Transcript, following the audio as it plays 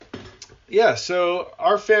Yeah, so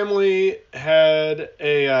our family had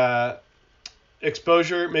a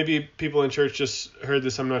exposure. Maybe people in church just heard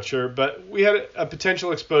this, I'm not sure. But we had a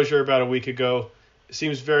potential exposure about a week ago. It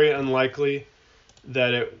seems very unlikely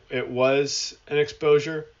that it was an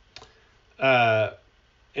exposure. Uh,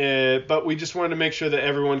 but we just wanted to make sure that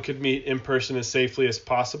everyone could meet in person as safely as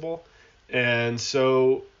possible. And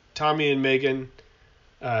so Tommy and Megan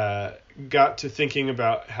uh, got to thinking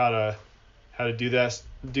about how to do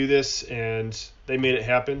this, and they made it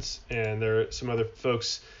happen. And there are some other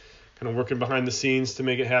folks kind of working behind the scenes to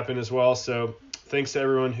make it happen as well. So thanks to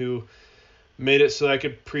everyone who made it so I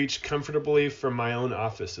could preach comfortably from my own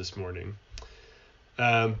office this morning.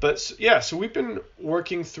 So we've been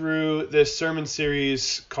working through this sermon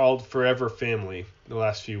series called Forever Family the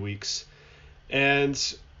last few weeks. And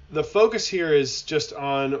the focus here is just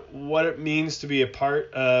on what it means to be a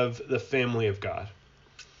part of the family of God.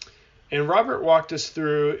 And Robert walked us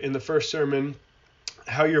through in the first sermon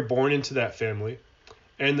how you're born into that family.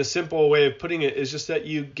 And the simple way of putting it is just that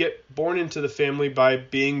you get born into the family by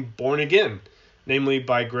being born again, namely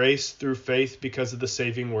by grace through faith because of the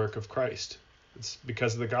saving work of Christ. It's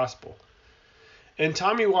because of the gospel. And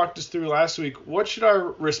Tommy walked us through last week, what should our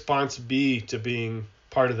response be to being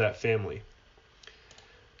part of that family?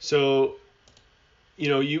 So,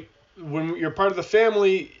 when you're part of the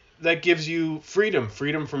family, that gives you freedom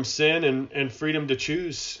from sin and freedom to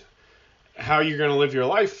choose how you're going to live your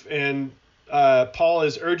life. And Paul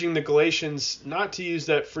is urging the Galatians not to use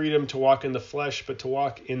that freedom to walk in the flesh, but to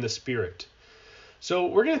walk in the Spirit. So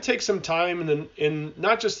we're going to take some time in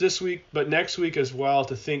not just this week, but next week as well,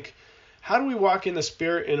 to think, how do we walk in the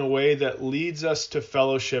Spirit in a way that leads us to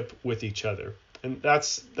fellowship with each other? And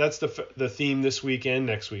that's the theme this week and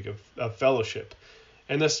next week of fellowship.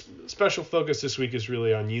 And this special focus this week is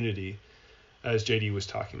really on unity, as JD was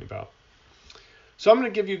talking about. So I'm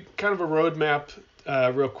going to give you kind of a roadmap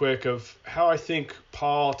real quick of how I think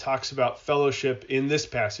Paul talks about fellowship in this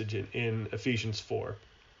passage in Ephesians 4.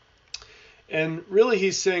 And really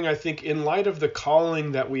he's saying, I think, in light of the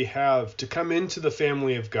calling that we have to come into the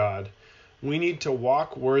family of God, we need to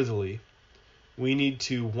walk worthily, we need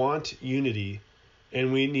to want unity,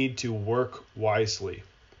 and we need to work wisely.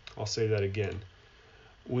 I'll say that again.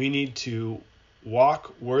 We need to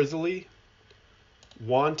walk worthily,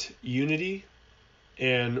 want unity,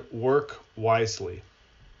 and work wisely.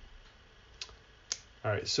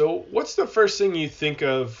 All right, so what's the first thing you think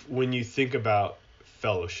of when you think about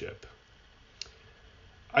fellowship?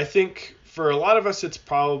 I think for a lot of us, it's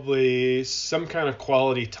probably some kind of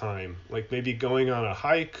quality time, like maybe going on a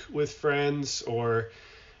hike with friends or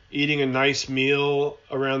eating a nice meal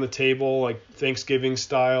around the table, like Thanksgiving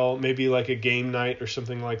style, maybe like a game night or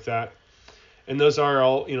something like that. And those are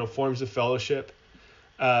all, forms of fellowship.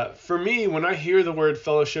 For me, when I hear the word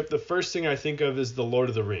fellowship, the first thing I think of is the Lord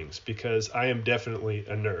of the Rings, because I am definitely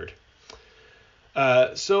a nerd.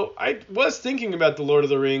 So I was thinking about the Lord of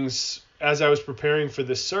the Rings as I was preparing for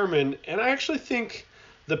this sermon, and I actually think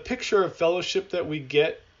the picture of fellowship that we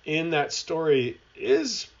get in that story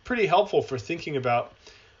is pretty helpful for thinking about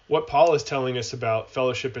what Paul is telling us about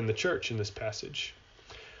fellowship in the church in this passage.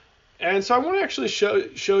 And so I want to actually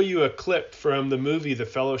show you a clip from the movie The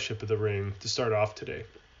Fellowship of the Ring to start off today.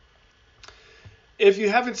 If you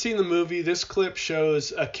haven't seen the movie, this clip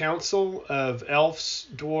shows a council of elves,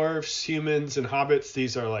 dwarves, humans, and hobbits.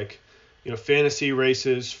 These are like, fantasy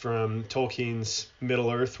races from Tolkien's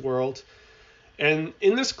Middle-earth world. And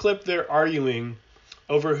in this clip, they're arguing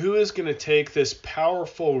over who is going to take this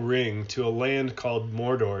powerful ring to a land called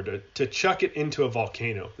Mordor to chuck it into a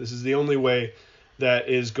volcano. This is the only way that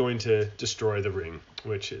is going to destroy the ring,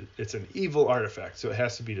 which it's an evil artifact, so it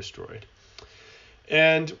has to be destroyed.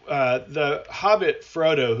 And the hobbit,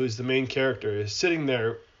 Frodo, who's the main character, is sitting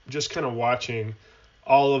there just kind of watching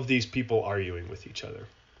all of these people arguing with each other.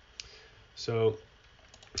 So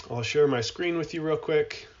I'll share my screen with you real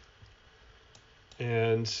quick,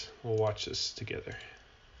 and we'll watch this together.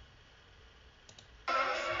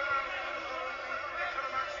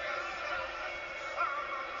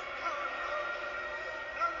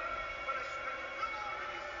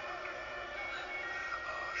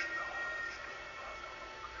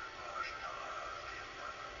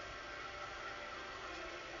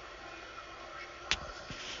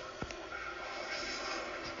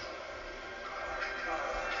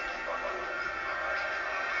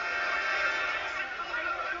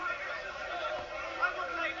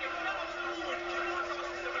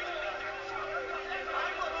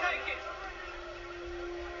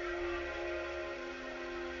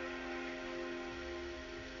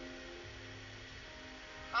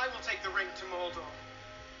 I will take the ring to Mordor.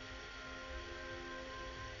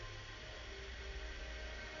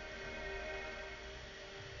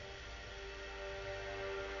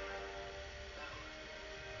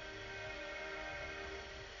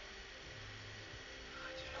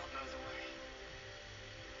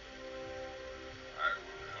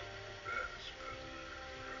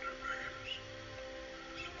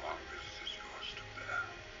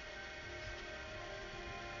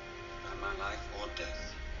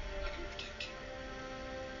 death, I can protect you.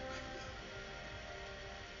 I will.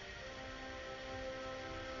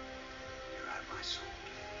 You have my sword.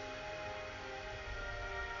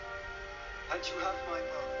 And you have my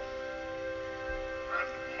bow.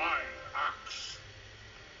 And my axe.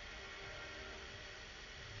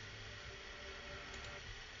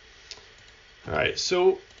 All right,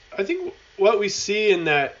 so I think what we see in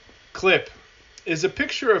that clip is a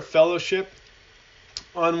picture of fellowship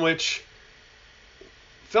on which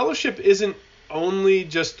fellowship isn't only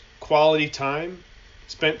just quality time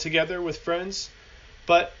spent together with friends,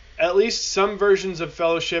 but at least some versions of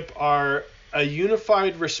fellowship are a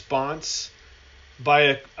unified response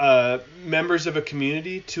by members of a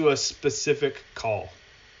community to a specific call.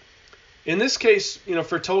 In this case,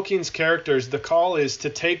 for Tolkien's characters, the call is to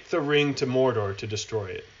take the ring to Mordor to destroy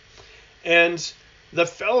it. And the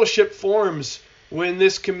fellowship forms when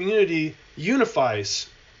this community unifies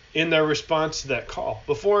in their response to that call.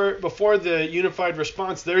 Before the unified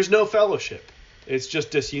response, there's no fellowship. It's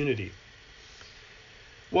just disunity.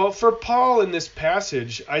 Well, for Paul in this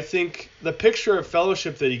passage, I think the picture of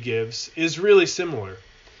fellowship that he gives is really similar.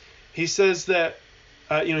 He says that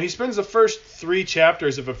he spends the first 3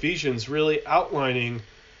 chapters of Ephesians really outlining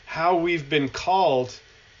how we've been called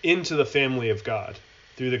into the family of God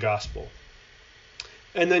through the gospel.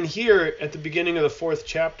 And then here at the beginning of the 4th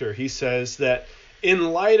chapter, he says that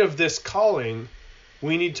in light of this calling,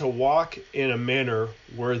 we need to walk in a manner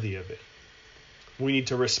worthy of it. We need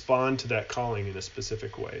to respond to that calling in a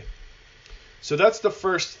specific way. So that's the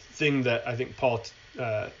first thing that I think Paul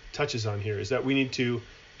touches on here, is that we need to,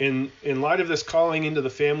 in light of this calling into the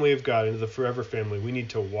family of God, into the forever family, we need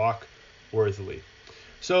to walk worthily.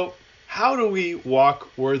 So how do we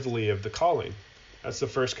walk worthily of the calling? That's the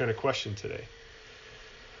first kind of question today.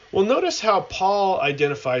 Well, notice how Paul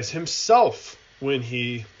identifies himself when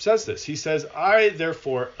he says this. He says, I,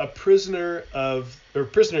 therefore, a prisoner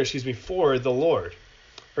for the Lord,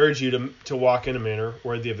 urge you to walk in a manner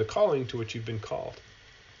worthy of the calling to which you've been called.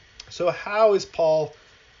 So how is Paul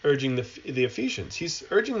urging the Ephesians? He's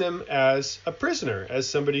urging them as a prisoner, as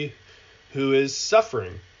somebody who is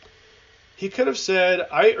suffering. He could have said,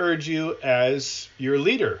 I urge you as your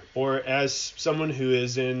leader, or as someone who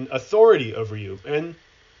is in authority over you. And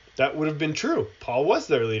that would have been true. Paul was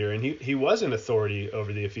their leader, and he was in authority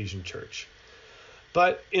over the Ephesian church.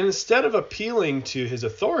 But instead of appealing to his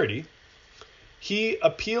authority, he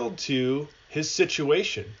appealed to his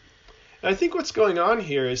situation. And I think what's going on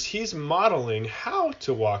here is he's modeling how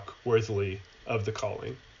to walk worthily of the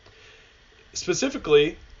calling.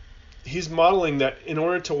 Specifically, he's modeling that in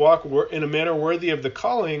order to walk in a manner worthy of the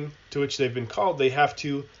calling to which they've been called, they have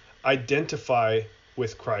to identify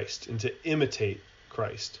with Christ and to imitate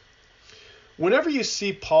Christ. Whenever you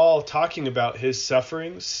see Paul talking about his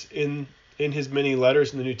sufferings in his many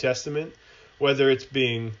letters in the New Testament, whether it's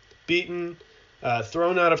being beaten,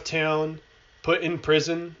 thrown out of town, put in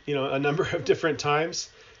prison, a number of different times,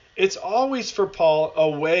 it's always for Paul a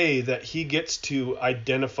way that he gets to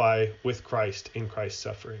identify with Christ in Christ's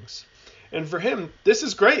sufferings. And for him, this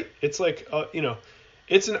is great. It's like,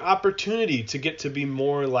 it's an opportunity to get to be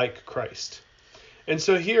more like Christ. And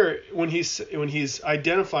so here, when he's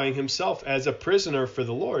identifying himself as a prisoner for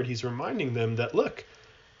the Lord, he's reminding them that, look,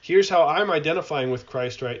 here's how I'm identifying with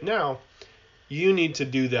Christ right now. You need to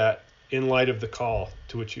do that in light of the call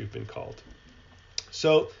to which you've been called.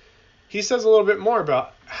 So he says a little bit more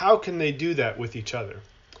about how can they do that with each other.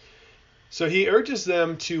 So he urges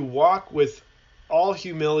them to walk with all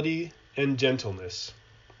humility and gentleness,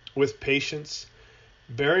 with patience,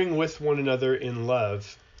 bearing with one another in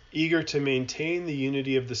love, eager to maintain the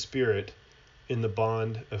unity of the Spirit in the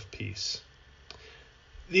bond of peace.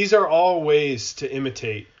 These are all ways to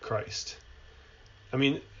imitate Christ. I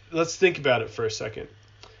mean, let's think about it for a second.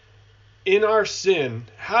 In our sin,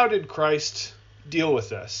 how did Christ deal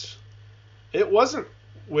with us? It wasn't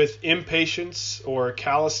with impatience or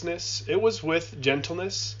callousness. It was with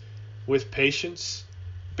gentleness, with patience,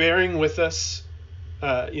 bearing with us,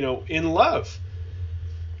 in love.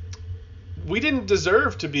 We didn't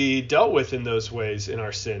deserve to be dealt with in those ways in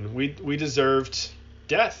our sin. We deserved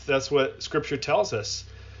death. That's what Scripture tells us,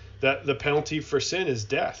 that the penalty for sin is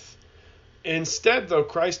death. Instead, though,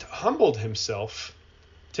 Christ humbled himself,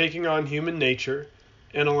 taking on human nature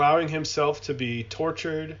and allowing himself to be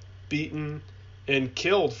tortured, beaten, and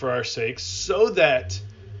killed for our sakes so that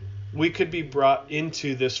we could be brought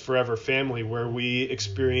into this forever family where we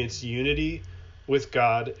experience unity with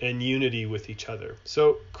God and unity with each other.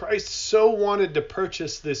 So Christ so wanted to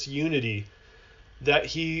purchase this unity that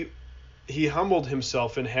he humbled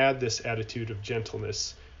himself and had this attitude of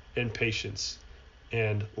gentleness and patience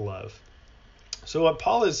and love. So what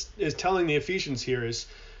Paul is telling the Ephesians here is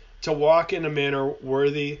to walk in a manner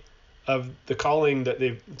worthy of the calling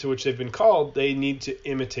to which they've been called. They need to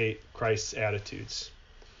imitate Christ's attitudes.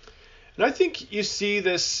 And I think you see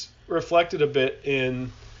this reflected a bit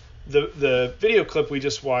in the video clip we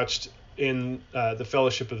just watched in the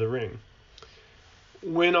Fellowship of the Ring.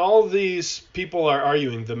 When all these people are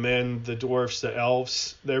arguing, the men, the dwarfs, the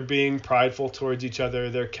elves, they're being prideful towards each other,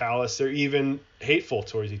 they're callous, they're even hateful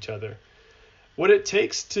towards each other. What it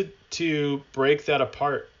takes to break that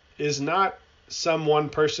apart is not some one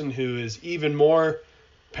person who is even more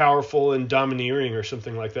powerful and domineering or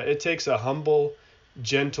something like that. It takes a humble,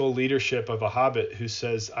 gentle leadership of a hobbit who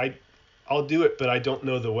says, I'll do it, but I don't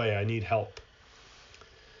know the way. I need help.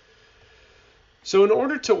 So in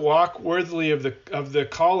order to walk worthily of the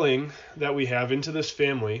calling that we have into this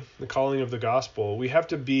family, the calling of the gospel, we have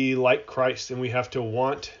to be like Christ, and we have to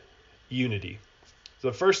want unity. So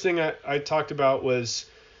the first thing I talked about was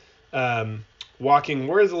walking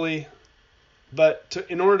worthily, but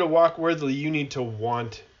in order to walk worthily, you need to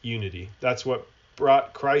want unity. That's what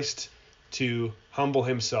brought Christ to humble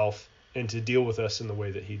himself and to deal with us in the way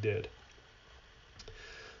that he did.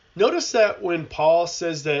 Notice that when Paul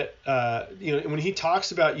says that, when he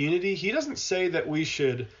talks about unity, he doesn't say that we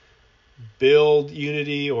should build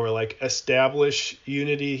unity or like establish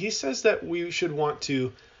unity. He says that we should want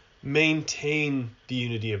to maintain the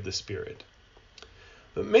unity of the Spirit.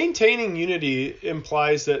 But maintaining unity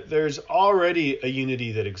implies that there's already a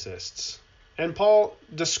unity that exists. And Paul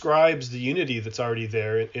describes the unity that's already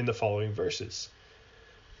there in the following verses.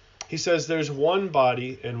 He says there's one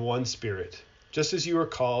body and one Spirit, just as you were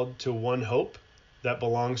called to one hope that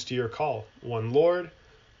belongs to your call, one Lord,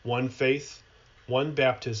 one faith, one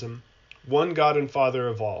baptism, one God and Father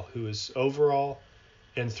of all, who is over all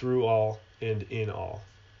and through all and in all.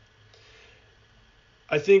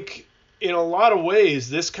 I think in a lot of ways,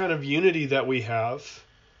 this kind of unity that we have,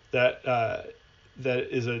 that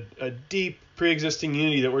is a deep pre-existing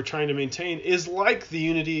unity that we're trying to maintain, is like the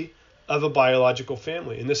unity of a biological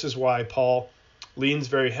family. And this is why Paul leans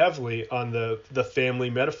very heavily on the family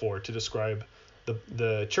metaphor to describe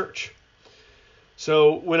the church.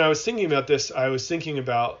 So when I was thinking about this, I was thinking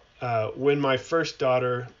about when my first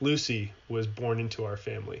daughter, Lucy, was born into our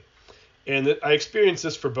family. And I experienced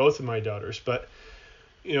this for both of my daughters, but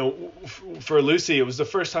for Lucy, it was the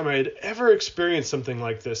first time I had ever experienced something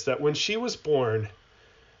like this, that when she was born,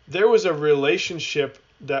 there was a relationship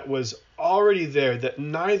that was already there that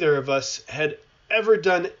neither of us had ever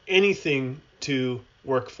done anything to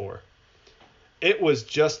work for. It was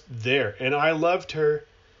just there. And I loved her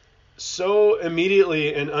so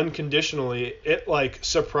immediately and unconditionally, it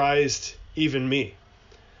surprised even me.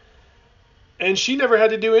 And she never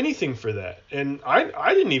had to do anything for that. And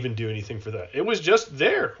I didn't even do anything for that. It was just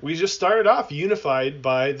there. We just started off unified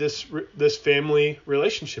by this family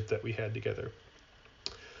relationship that we had together.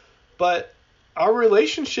 But our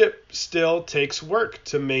relationship still takes work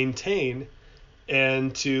to maintain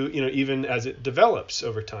and to, even as it develops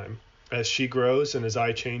over time, as she grows and as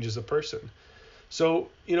I change as a person. So,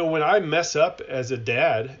 when I mess up as a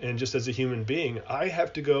dad and just as a human being, I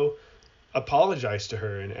have to go apologize to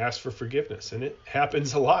her and ask for forgiveness. And it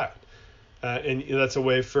happens a lot. And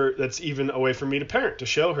that's even a way for me to parent, to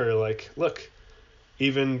show her look,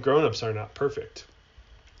 even grown-ups are not perfect.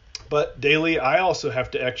 But daily, I also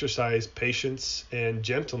have to exercise patience and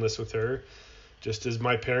gentleness with her, just as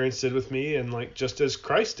my parents did with me and just as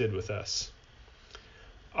Christ did with us.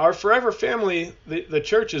 Our forever family, the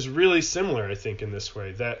church, is really similar, I think, in this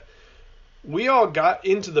way, that we all got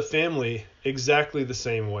into the family exactly the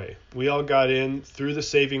same way. We all got in through the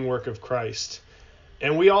saving work of Christ.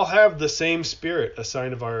 And we all have the same Spirit, a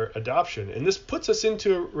sign of our adoption. And this puts us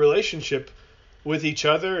into a relationship with each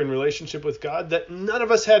other and relationship with God that none of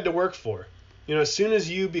us had to work for. As soon as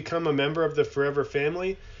you become a member of the forever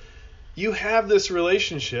family, you have this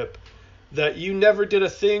relationship that you never did a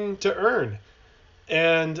thing to earn.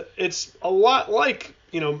 And it's a lot like,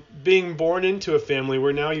 being born into a family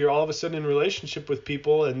where now you're all of a sudden in relationship with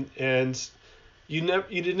people and you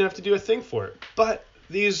didn't have to do a thing for it. But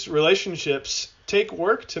these relationships take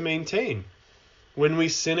work to maintain. When we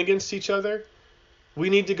sin against each other, we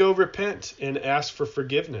need to go repent and ask for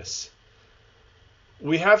forgiveness.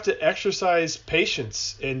 We have to exercise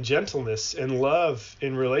patience and gentleness and love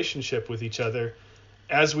in relationship with each other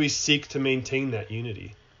as we seek to maintain that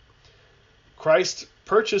unity. Christ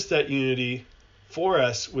purchased that unity for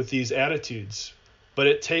us with these attitudes, but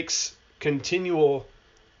it takes continually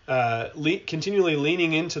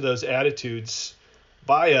leaning into those attitudes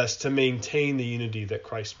by us to maintain the unity that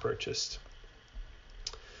Christ purchased.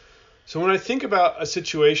 So when I think about a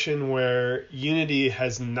situation where unity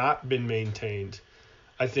has not been maintained,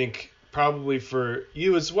 I think probably for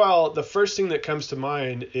you as well, the first thing that comes to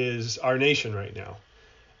mind is our nation right now.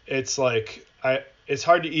 It's like it's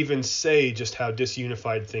hard to even say just how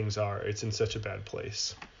disunified things are. It's in such a bad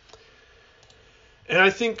place. And I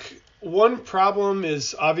think one problem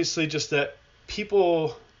is obviously just that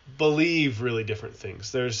people believe really different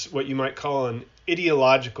things. There's what you might call an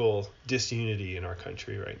ideological disunity in our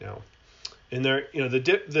country right now. And there,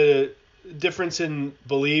 the difference in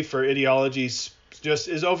belief or ideologies just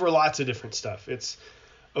is over lots of different stuff. It's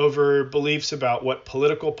over beliefs about what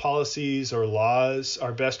political policies or laws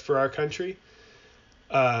are best for our country.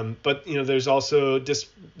 But there's also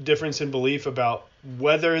difference in belief about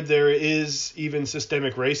whether there is even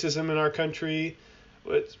systemic racism in our country.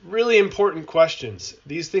 It's really important questions.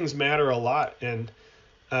 These things matter a lot, and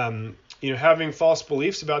having false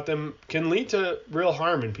beliefs about them can lead to real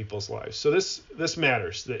harm in people's lives. So this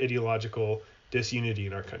matters, the ideological disunity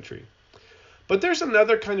in our country. But there's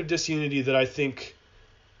another kind of disunity that I think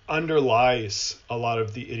underlies a lot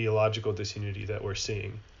of the ideological disunity that we're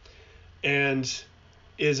seeing, and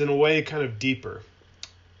is in a way kind of deeper.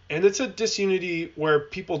 And it's a disunity where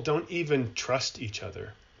people don't even trust each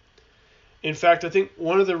other. In fact, I think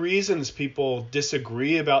one of the reasons people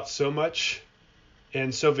disagree about so much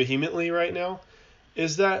and so vehemently right now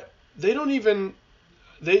is that they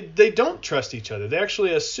don't trust each other. They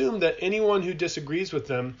actually assume that anyone who disagrees with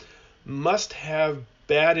them must have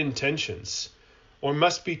bad intentions or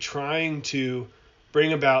must be trying to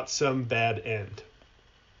bring about some bad end.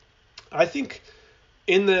 I think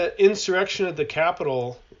in the insurrection at the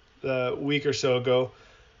Capitol a week or so ago,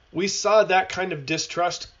 we saw that kind of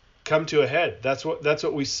distrust come to a head. That's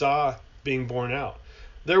what we saw being borne out.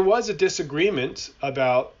 There was a disagreement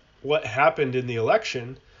about what happened in the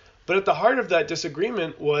election, but at the heart of that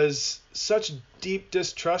disagreement was such deep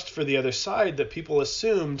distrust for the other side that people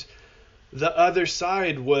assumed the other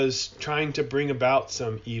side was trying to bring about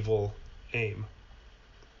some evil aim.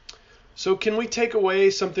 So can we take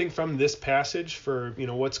away something from this passage for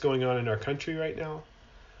what's going on in our country right now?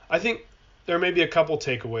 I think there may be a couple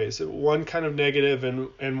takeaways, one kind of negative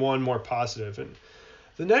and one more positive. And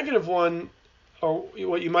the negative one, or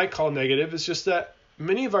what you might call negative, is just that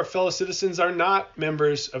many of our fellow citizens are not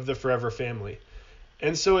members of the Forever Family.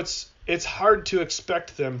 And so it's hard to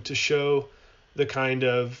expect them to show the kind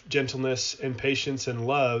of gentleness and patience and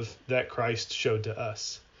love that Christ showed to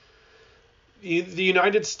us. The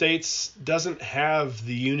United States doesn't have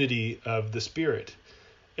the unity of the Spirit.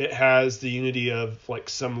 It has the unity of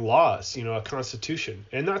some laws, a constitution.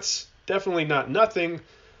 And that's definitely not nothing,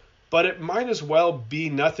 but it might as well be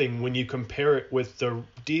nothing when you compare it with the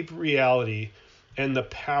deep reality and the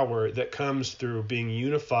power that comes through being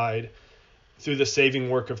unified through the saving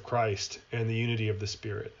work of Christ and the unity of the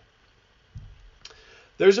Spirit.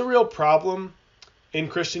 There's a real problem in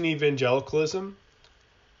Christian evangelicalism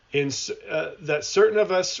that certain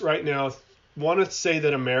of us right now want to say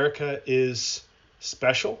that America is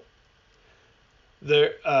special.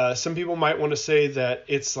 Some people might want to say that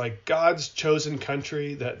it's like God's chosen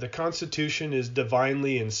country, that the Constitution is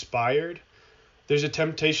divinely inspired. There's a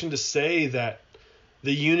temptation to say that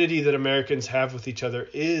the unity that Americans have with each other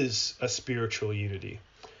is a spiritual unity.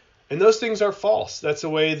 And those things are false. That's the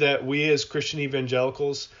way that we as Christian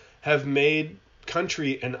evangelicals have made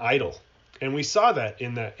country an idol. And we saw that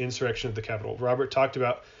in that insurrection at the Capitol. Robert talked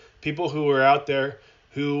about people who were out there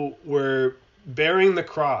who were bearing the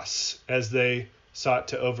cross as they sought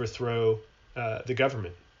to overthrow the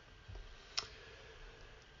government.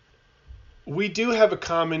 We do have a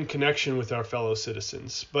common connection with our fellow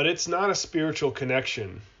citizens, but it's not a spiritual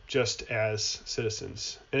connection just as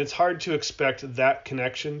citizens. And it's hard to expect that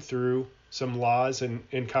connection through some laws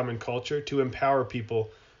and common culture to empower people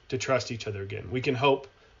to trust each other again. We can hope,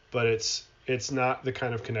 but it's not the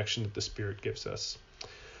kind of connection that the Spirit gives us.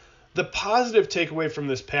 The positive takeaway from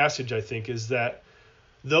this passage, I think, is that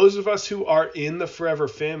those of us who are in the Forever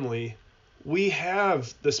Family, we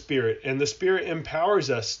have the Spirit, and the Spirit empowers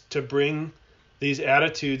us to bring these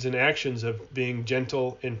attitudes and actions of being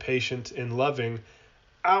gentle and patient and loving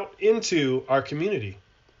out into our community.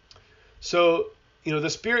 So, the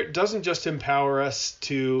Spirit doesn't just empower us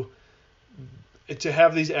to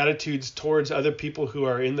have these attitudes towards other people who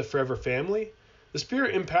are in the Forever Family. The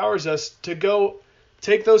Spirit empowers us to go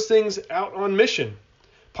take those things out on mission.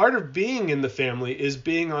 Part of being in the family is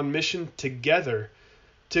being on mission together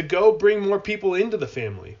to go bring more people into the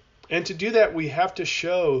family. And to do that, we have to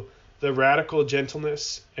show the radical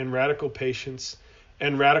gentleness and radical patience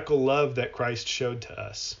and radical love that Christ showed to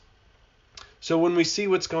us. So when we see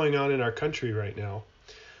what's going on in our country right now,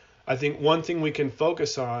 I think one thing we can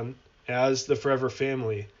focus on as the Forever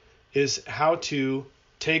Family is how to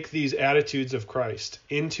take these attitudes of Christ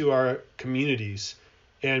into our communities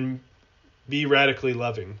and be radically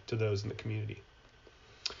loving to those in the community.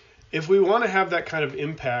 If we want to have that kind of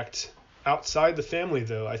impact outside the family,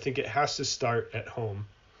 though, I think it has to start at home.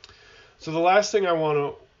 So the last thing I want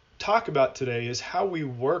to talk about today is how we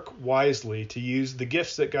work wisely to use the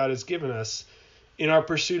gifts that God has given us in our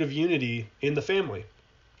pursuit of unity in the family.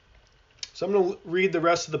 So I'm going to read the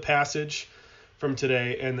rest of the passage from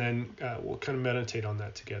today, and then we'll kind of meditate on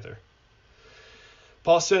that together.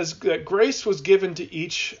 Paul says that grace was given to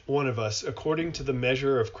each one of us according to the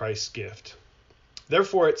measure of Christ's gift.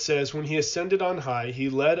 Therefore it says, when he ascended on high, he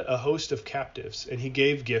led a host of captives, and he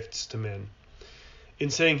gave gifts to men. In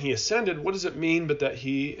saying he ascended, what does it mean but that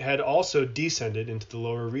he had also descended into the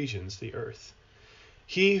lower regions, the earth?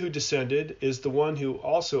 He who descended is the one who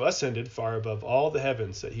also ascended far above all the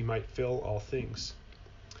heavens, that he might fill all things.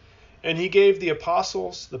 And he gave the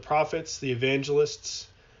apostles, the prophets, the evangelists,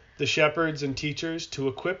 the shepherds and teachers to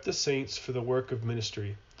equip the saints for the work of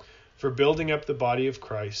ministry, for building up the body of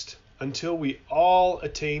Christ, until we all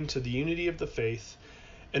attain to the unity of the faith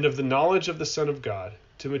and of the knowledge of the Son of God,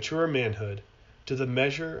 to mature manhood, to the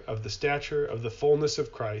measure of the stature of the fullness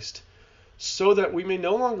of Christ, so that we may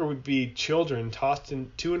no longer be children tossed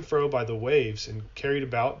to and fro by the waves and carried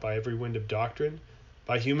about by every wind of doctrine,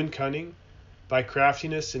 by human cunning, by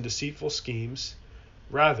craftiness and deceitful schemes.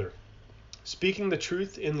 Rather, speaking the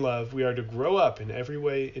truth in love, we are to grow up in every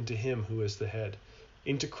way into him who is the head,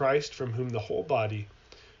 into Christ, from whom the whole body,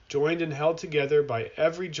 joined and held together by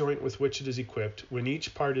every joint with which it is equipped, when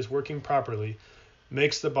each part is working properly,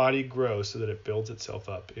 makes the body grow so that it builds itself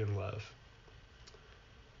up in love.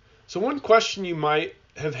 So one question you might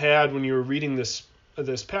have had when you were reading this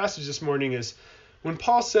passage this morning is, when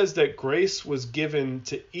Paul says that grace was given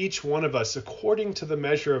to each one of us according to the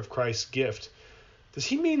measure of Christ's gift, does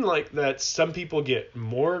he mean like that some people get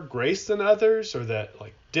more grace than others, or that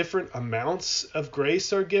like different amounts of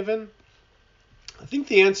grace are given? I think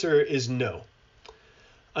the answer is no.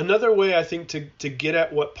 Another way I think to get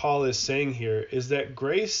at what Paul is saying here is that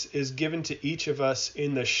grace is given to each of us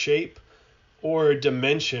in the shape or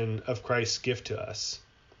dimension of Christ's gift to us.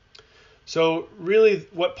 So really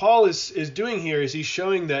what Paul is doing here is he's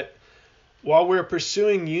showing that while we're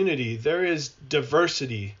pursuing unity, there is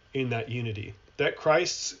diversity in that unity. That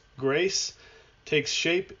Christ's grace takes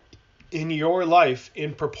shape in your life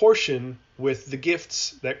in proportion with the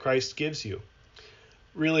gifts that Christ gives you.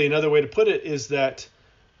 Really, another way to put it is that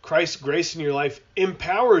Christ's grace in your life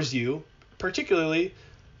empowers you, particularly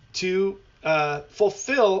to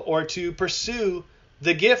fulfill or to pursue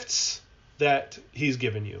the gifts that he's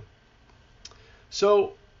given you.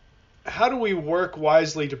 So how do we work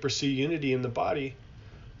wisely to pursue unity in the body?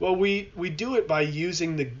 Well, we do it by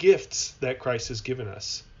using the gifts that Christ has given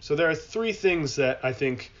us. So there are three things that I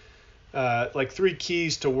think, like three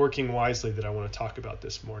keys to working wisely that I want to talk about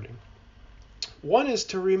this morning. One is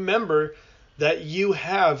to remember that you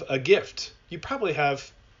have a gift. You probably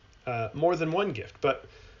have more than one gift, but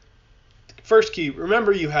first key,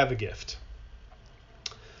 remember you have a gift.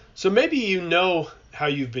 So maybe you know how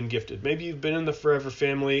you've been gifted. Maybe you've been in the Forever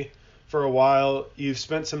Family for a while. You've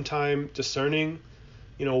spent some time discerning,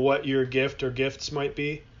 what your gift or gifts might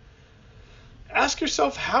be. Ask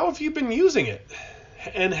yourself, how have you been using it?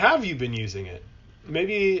 And have you been using it?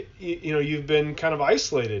 Maybe you've been kind of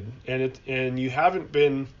isolated and you haven't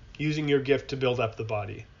been using your gift to build up the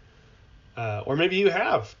body. Or maybe you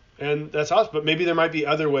have, and that's awesome. But maybe there might be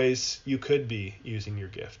other ways you could be using your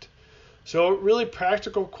gift. So a really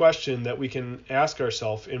practical question that we can ask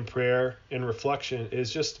ourselves in prayer and reflection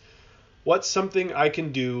is just, what's something I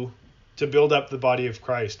can do to build up the body of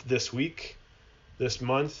Christ this week, this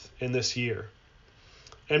month, and this year?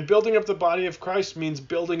 And building up the body of Christ means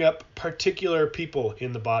building up particular people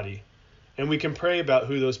in the body. And we can pray about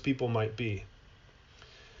who those people might be.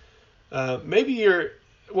 I'll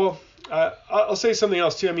say something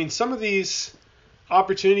else too. I mean, some of these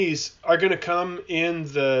opportunities are going to come in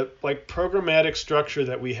the programmatic structure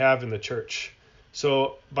that we have in the church.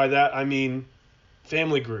 So by that, I mean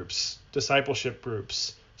family groups, discipleship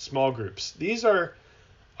groups, small groups. These are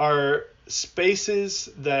spaces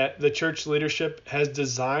that the church leadership has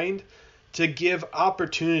designed to give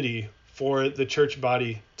opportunity for the church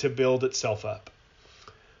body to build itself up.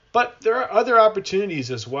 But there are other opportunities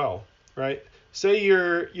as well, right? Say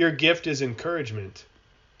your gift is encouragement.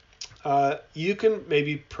 You can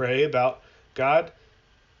maybe pray about, God,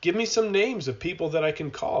 give me some names of people that I can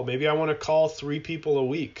call. Maybe I want to call 3 people a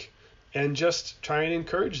week and just try and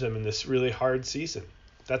encourage them in this really hard season.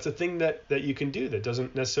 That's a thing that you can do that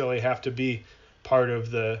doesn't necessarily have to be part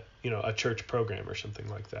of a church program or something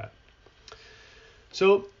like that.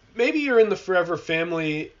 So maybe you're in the Forever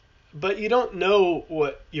Family, but you don't know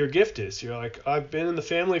what your gift is. You're like, I've been in the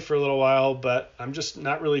family for a little while, but I'm just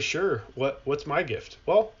not really sure what's my gift.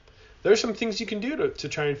 Well, there's some things you can do to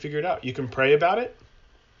try and figure it out. You can pray about it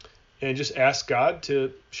and just ask God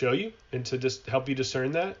to show you and to just help you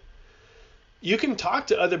discern that. You can talk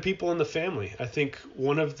to other people in the family. I think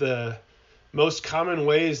one of the most common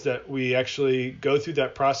ways that we actually go through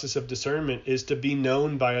that process of discernment is to be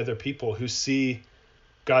known by other people who see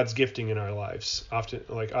God's gifting in our lives.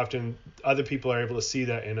 Often other people are able to see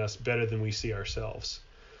that in us better than we see ourselves.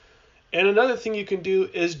 And another thing you can do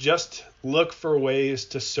is just look for ways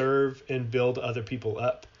to serve and build other people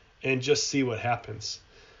up and just see what happens.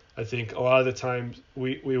 I think a lot of the times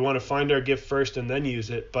we want to find our gift first and then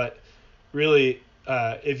use it. But really,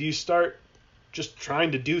 if you start just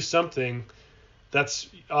trying to do something, that's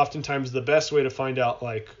oftentimes the best way to find out,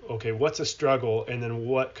 like, okay, what's a struggle and then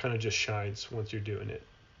what kind of just shines once you're doing it.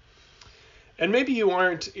 And maybe you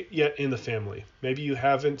aren't yet in the family. Maybe you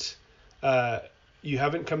haven't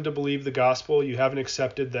come to believe the gospel. You haven't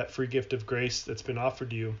accepted that free gift of grace that's been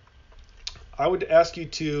offered you. I would ask you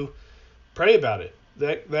to pray about it.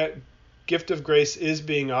 That gift of grace is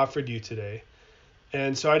being offered you today.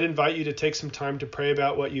 And so I'd invite you to take some time to pray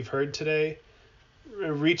about what you've heard today.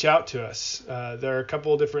 Reach out to us. There are a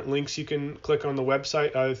couple of different links you can click on the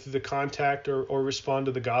website, either through the contact or respond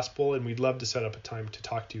to the gospel, and we'd love to set up a time to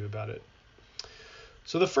talk to you about it.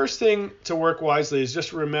 So the first thing to work wisely is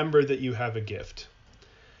just remember that you have a gift.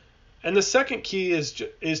 And the second key is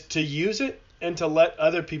to use it and to let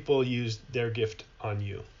other people use their gift on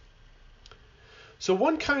you. So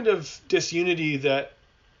one kind of disunity that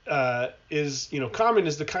is common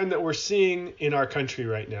is the kind that we're seeing in our country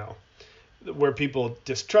right now, where people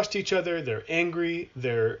distrust each other, they're angry,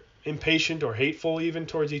 they're impatient or hateful even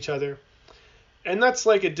towards each other. And that's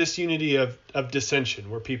like a disunity of dissension,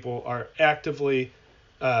 where people are actively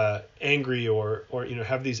angry or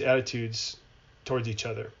have these attitudes towards each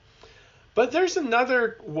other. But there's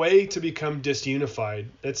another way to become disunified.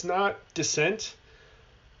 It's not dissent.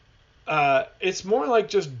 It's more like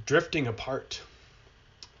just drifting apart.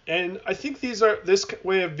 And I think this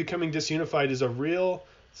way of becoming disunified is a real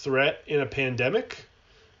threat in a pandemic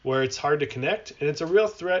where it's hard to connect, and it's a real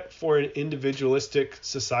threat for an individualistic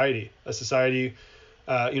society, a society,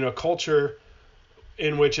 a culture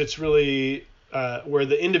in which it's really where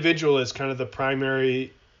the individual is kind of the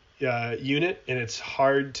primary unit, and it's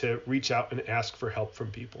hard to reach out and ask for help from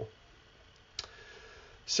people.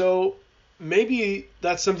 So maybe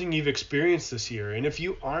that's something you've experienced this year, and if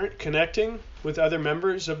you aren't connecting with other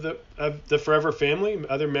members of the Forever Family,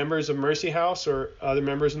 other members of Mercy House, or other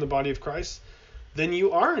members in the body of Christ, then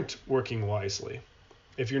you aren't working wisely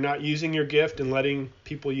if you're not using your gift and letting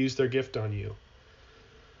people use their gift on you.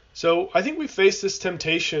 So I think we face this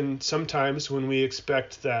temptation sometimes when we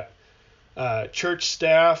expect that church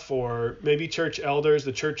staff or maybe church elders,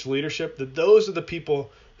 the church leadership, that those are the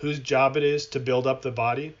people whose job it is to build up the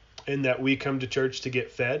body and that we come to church to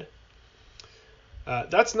get fed.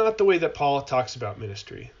 That's not the way that Paul talks about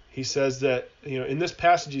ministry. He says that, in this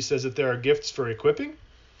passage, he says that there are gifts for equipping,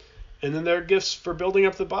 and then there are gifts for building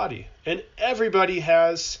up the body. And everybody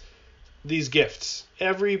has these gifts.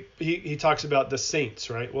 He talks about the saints,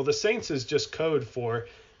 right? Well, the saints is just code for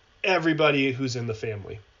everybody who's in the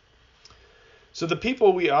family. So the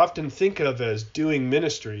people we often think of as doing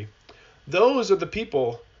ministry, those are the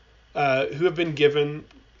people who have been given,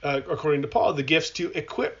 according to Paul, the gifts to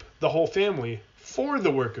equip the whole family for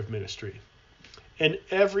the work of ministry. And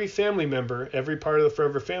every family member, every part of the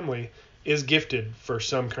Forever Family, is gifted for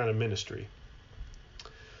some kind of ministry.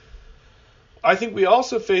 I think we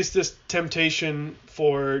also face this temptation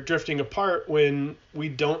for drifting apart when we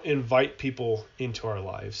don't invite people into our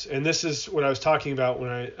lives. And this is what I was talking about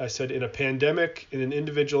when I said in a pandemic, in an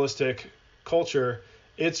individualistic culture,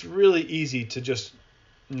 it's really easy to just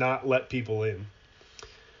not let people in.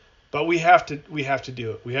 But we have to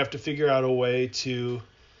do it. We have to figure out a way to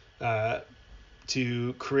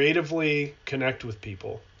creatively connect with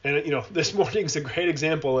people. And this morning's a great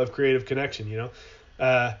example of creative connection.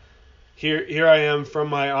 Here I am from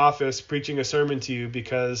my office preaching a sermon to you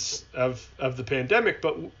because of the pandemic,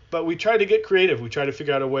 but we try to get creative. We try to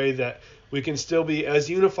figure out a way that we can still be as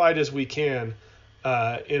unified as we can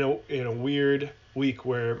in a weird week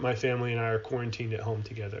where my family and I are quarantined at home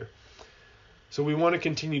together. So we want to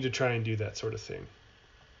continue to try and do that sort of thing.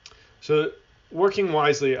 So working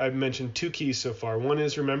wisely, I've mentioned two keys so far. One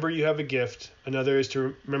is remember you have a gift. Another is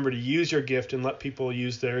to remember to use your gift and let people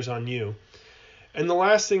use theirs on you. And the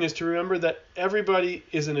last thing is to remember that everybody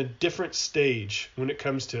is in a different stage when it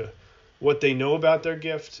comes to what they know about their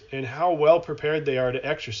gift and how well prepared they are to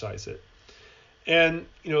exercise it. And,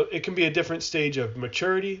 it can be a different stage of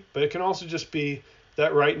maturity, but it can also just be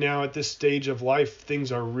that right now at this stage of life,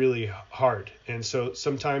 things are really hard. And so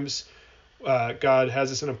sometimes God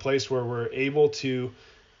has us in a place where we're able to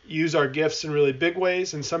use our gifts in really big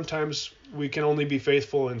ways, and sometimes we can only be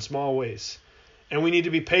faithful in small ways. And we need to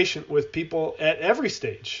be patient with people at every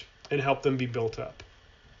stage and help them be built up.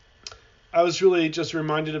 I was really just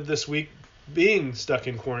reminded of this week being stuck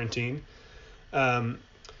in quarantine.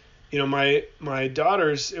 My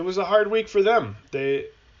daughters, it was a hard week for them. They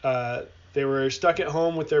were stuck at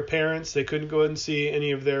home with their parents. They couldn't go and see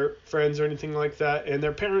any of their friends or anything like that. And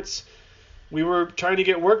their parents, we were trying to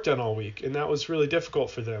get work done all week, and that was really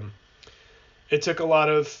difficult for them. It took a lot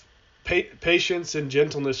of patience and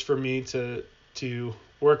gentleness for me to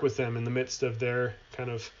work with them in the midst of their kind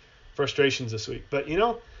of frustrations this week. But,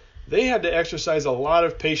 they had to exercise a lot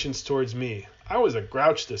of patience towards me. I was a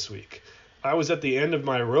grouch this week. I was at the end of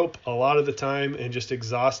my rope a lot of the time and just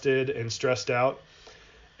exhausted and stressed out.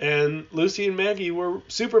 And Lucy and Maggie were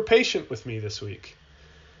super patient with me this week.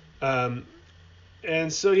 And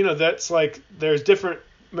so, that's like, there's different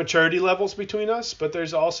maturity levels between us, but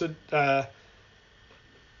there's also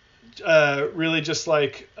really just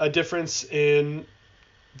like a difference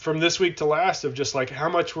from this week to last of just like how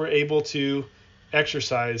much we're able to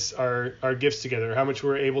exercise our gifts together, how much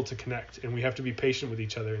we're able to connect. And we have to be patient with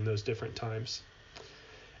each other in those different times.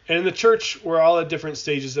 And in the church, we're all at different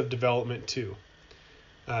stages of development too.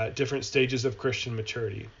 Different stages of Christian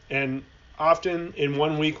maturity. And often in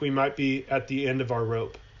one week, we might be at the end of our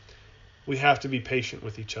rope. We have to be patient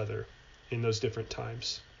with each other in those different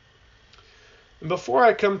times. And before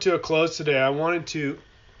I come to a close today, I wanted to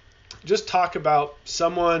just talk about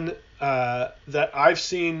someone that I've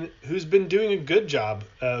seen who's been doing a good job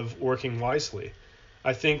of working wisely.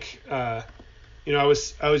 I think, I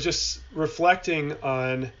was just reflecting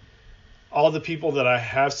on all the people that I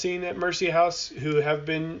have seen at Mercy House who have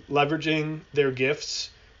been leveraging their gifts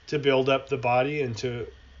to build up the body and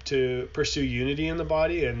to pursue unity in the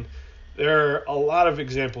body. And there are a lot of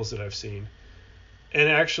examples that I've seen. And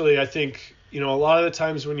actually, I think, a lot of the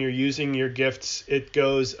times when you're using your gifts, it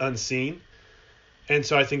goes unseen. And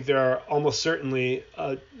so I think there are almost certainly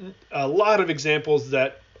a lot of examples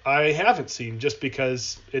that I haven't seen just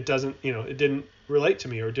because it didn't relate to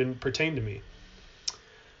me or didn't pertain to me.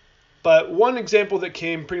 But one example that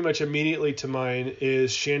came pretty much immediately to mind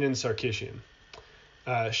is Shannon Sarkisian.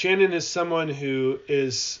 Shannon is someone who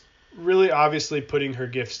is really obviously putting her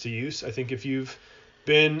gifts to use. I think if you've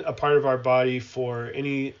been a part of our body for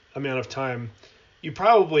any amount of time, you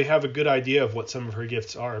probably have a good idea of what some of her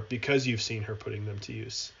gifts are because you've seen her putting them to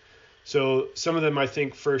use. So some of them, I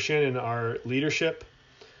think, for Shannon are leadership,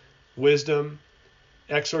 wisdom,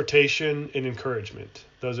 exhortation, and encouragement.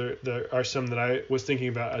 Those are some that I was thinking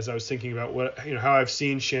about as I was thinking about how I've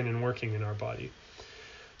seen Shannon working in our body.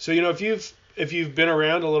 So if you've been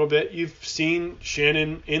around a little bit, you've seen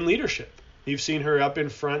Shannon in leadership. You've seen her up in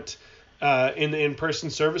front in the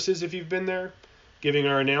in-person services if you've been there, giving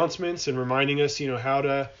our announcements and reminding us, how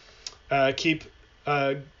to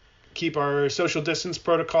keep our social distance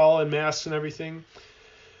protocol and masks and everything.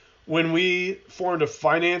 When we formed a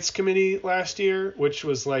finance committee last year, which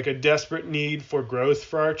was like a desperate need for growth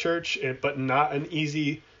for our church, but not an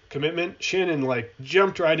easy commitment, Shannon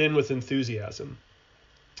jumped right in with enthusiasm.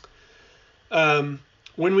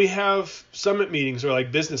 When we have summit meetings or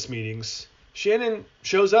business meetings, Shannon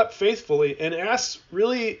shows up faithfully and asks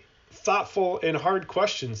really thoughtful and hard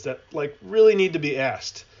questions that really need to be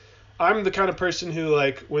asked. I'm the kind of person who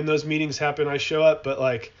when those meetings happen, I show up,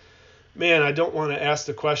 but man, I don't want to ask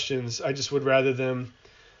the questions. I just would rather them,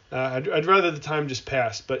 I'd rather the time just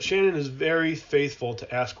pass. But Shannon is very faithful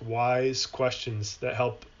to ask wise questions that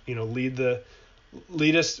help,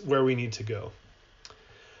 lead us where we need to go.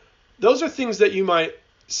 Those are things that you might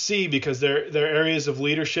see because they're areas of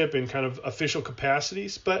leadership and kind of official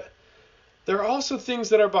capacities, but there are also things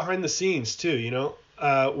that are behind the scenes too.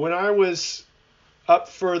 When I was up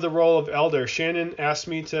for the role of elder, Shannon asked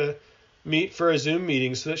me to meet for a Zoom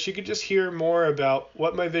meeting so that she could just hear more about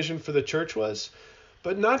what my vision for the church was.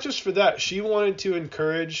 But not just for that, she wanted to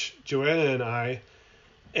encourage Joanna and I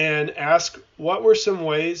and ask what were some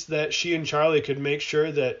ways that she and Charlie could make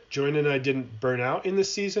sure that Joanna and I didn't burn out in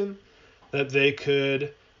this season, that they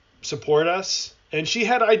could support us. And she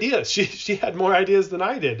had ideas. She had more ideas than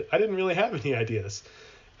I did. I didn't really have any ideas.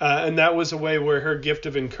 And that was a way where her gift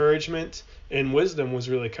of encouragement and wisdom was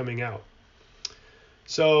really coming out.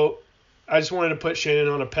 So I just wanted to put Shannon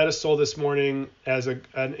on a pedestal this morning as an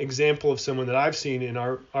example of someone that I've seen in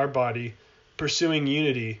our body pursuing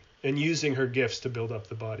unity and using her gifts to build up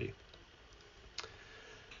the body.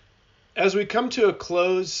 As we come to a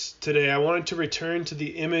close today, I wanted to return to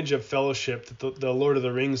the image of fellowship that the Lord of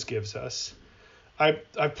the Rings gives us. I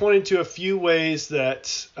pointed to a few ways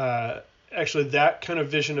that actually that kind of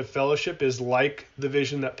vision of fellowship is like the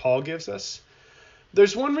vision that Paul gives us.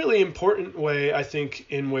 There's one really important way, I think,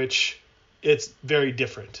 in which it's very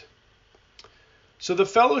different. So the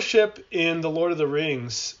fellowship in the Lord of the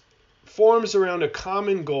Rings forms around a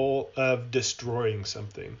common goal of destroying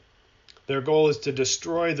something. Their goal is to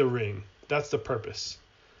destroy the ring. That's the purpose.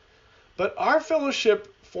 But our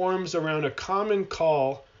fellowship forms around a common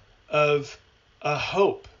call of a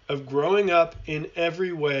hope of growing up in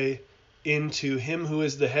every way into him who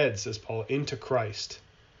is the head, says Paul, into Christ.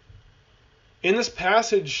 In this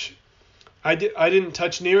passage, I didn't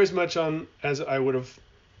touch near as much on as I would have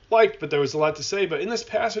liked, but there was a lot to say. But in this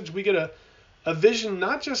passage, we get a vision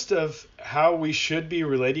not just of how we should be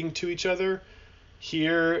relating to each other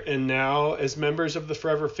here and now as members of the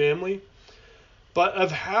Forever family, but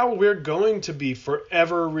of how we're going to be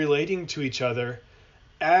forever relating to each other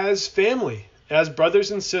as family, as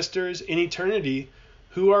brothers and sisters in eternity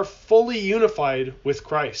who are fully unified with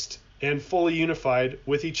Christ and fully unified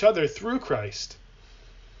with each other through Christ.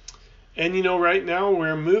 And right now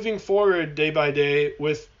we're moving forward day by day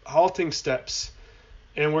with halting steps.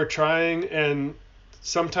 And we're trying and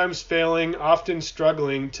sometimes failing, often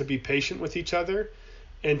struggling to be patient with each other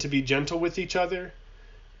and to be gentle with each other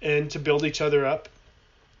and to build each other up.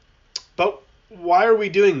 But why are we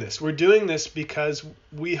doing this? We're doing this because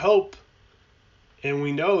we hope and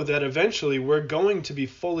we know that eventually we're going to be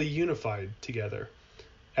fully unified together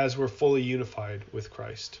as we're fully unified with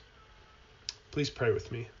Christ. Please pray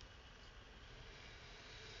with me.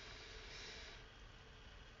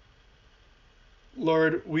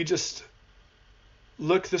 Lord, we just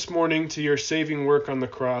look this morning to your saving work on the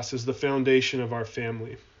cross as the foundation of our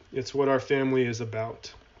family. It's what our family is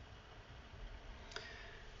about.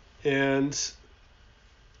 And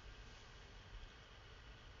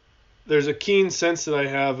there's a keen sense that I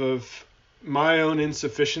have of my own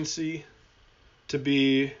insufficiency to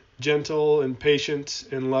be gentle and patient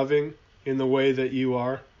and loving in the way that you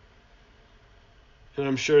are. And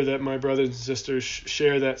I'm sure that my brothers and sisters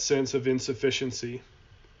share that sense of insufficiency.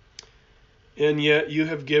 And yet you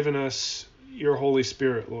have given us your Holy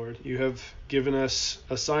Spirit, Lord. You have given us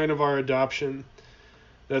a sign of our adoption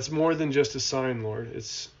that's more than just a sign, Lord.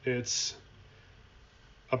 It's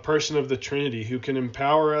a person of the Trinity who can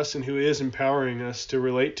empower us and who is empowering us to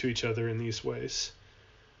relate to each other in these ways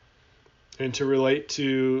and to relate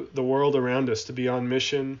to the world around us, to be on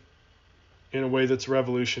mission in a way that's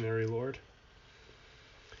revolutionary, Lord.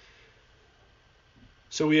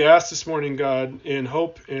 So we ask this morning, God, in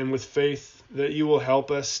hope and with faith, that you will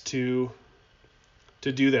help us to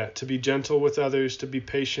do that, to be gentle with others, to be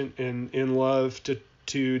patient and in love,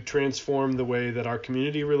 to transform the way that our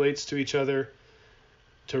community relates to each other,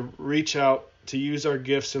 to reach out, to use our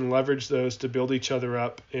gifts and leverage those to build each other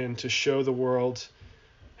up and to show the world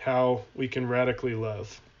how we can radically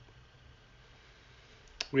love.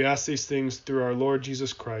 We ask these things through our Lord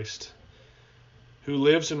Jesus Christ, who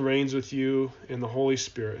lives and reigns with you in the Holy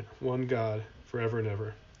Spirit, one God, forever and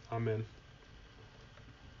ever. Amen.